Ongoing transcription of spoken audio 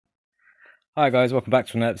Hi guys, welcome back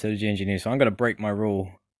to another episode of GNG News. So I'm gonna break my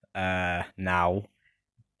rule now,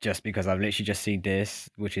 just because I've literally just seen this,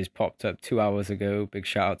 which is popped up 2 hours ago. Big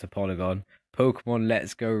shout out to Polygon. Pokemon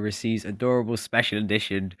Let's Go receives adorable special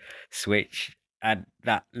edition Switch, and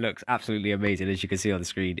that looks absolutely amazing as you can see on the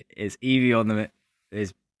screen. It's Eevee on the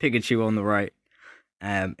there's Pikachu on the right.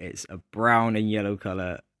 It's a brown and yellow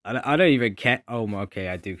color. I don't even care. Oh my, okay,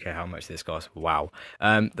 I do care how much this costs. Wow.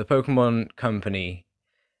 The Pokemon Company,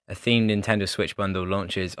 a themed Nintendo Switch bundle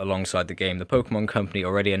launches alongside the game. The Pokemon Company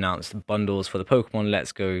already announced bundles for the Pokemon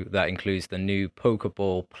Let's Go that includes the new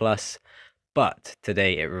Pokeball Plus, but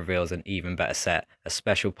today it reveals an even better set, a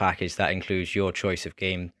special package that includes your choice of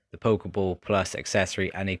game, the Pokeball Plus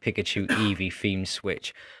accessory, and a Pikachu Eevee themed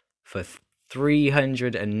Switch for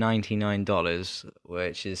 $399,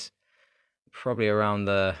 which is probably around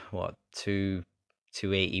the what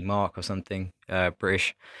 280 mark or something,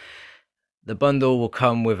 British. The bundle will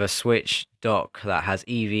come with a Switch dock that has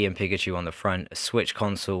Eevee and Pikachu on the front, a Switch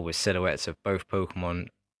console with silhouettes of both Pokemon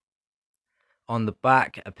on the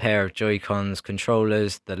back, a pair of Joy-Cons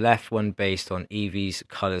controllers, the left one based on Eevee's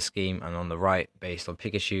color scheme, and on the right based on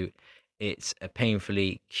Pikachu. It's a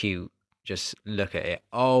painfully cute. Just look at it.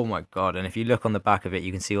 Oh my god. And if you look on the back of it,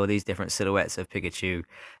 you can see all these different silhouettes of Pikachu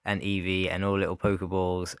and Eevee and all little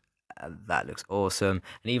Pokeballs. That looks awesome.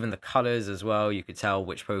 And even the colors as well, you could tell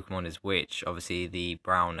which Pokemon is which. Obviously, the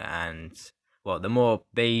brown and, well, the more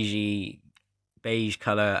beige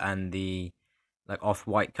color and the like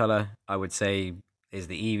off-white color, I would say, is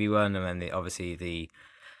the Eevee one, and then obviously the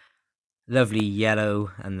lovely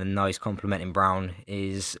yellow and the nice complementing brown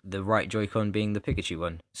is the right Joy-Con, being the Pikachu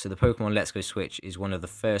one. So the Pokemon Let's Go Switch is one of the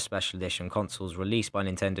first special edition consoles released by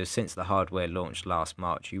Nintendo since the hardware launched last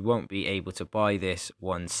March. You won't be able to buy this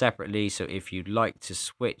one separately, so if you'd like to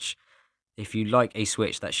switch if you like a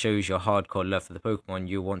Switch that shows your hardcore love for the Pokemon,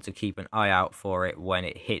 you'll want to keep an eye out for it when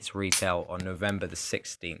it hits retail on November the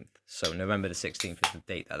 16th. So November the 16th is the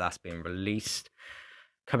date that that's being released.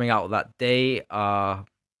 Coming out that day are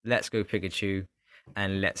Let's Go Pikachu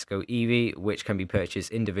and Let's Go Eevee, which can be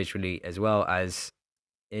purchased individually it as well as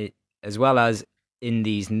in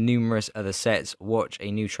these numerous other sets. Watch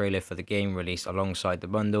a new trailer for the game released alongside the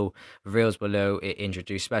bundle. Reveals below, it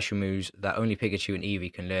introduced special moves that only Pikachu and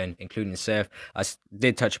Eevee can learn, including Surf.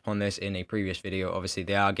 Did touch upon this in a previous video. Obviously,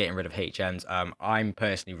 they are getting rid of HMs. I'm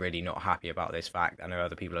personally really not happy about this fact. I know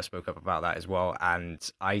other people have spoke up about that as well, and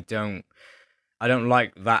I don't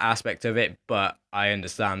like that aspect of it, but I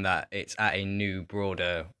understand that it's at a new,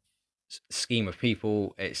 broader scheme of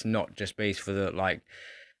people. It's not just based for the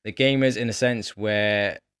gamers, in a sense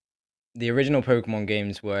where the original Pokemon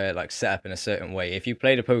games were like set up in a certain way. If you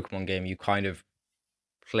played a Pokemon game, you kind of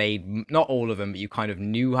played, not all of them, but you kind of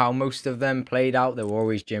knew how most of them played out. There were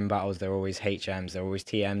always gym battles, there were always HMs, there were always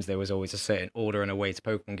TMs, there was always a certain order and a way to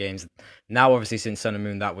Pokemon games. Now, obviously, since Sun and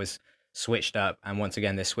Moon, that was switched up, and once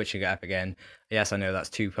again, they're switching it up again. Yes, I know that's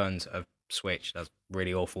two puns of Switch. That's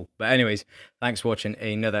really awful. But anyways, thanks for watching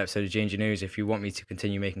another episode of Ginger News. If you want me to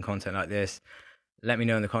continue making content like this, let me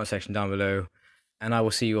know in the comment section down below, and I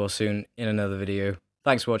will see you all soon in another video.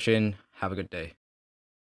 Thanks for watching. Have a good day.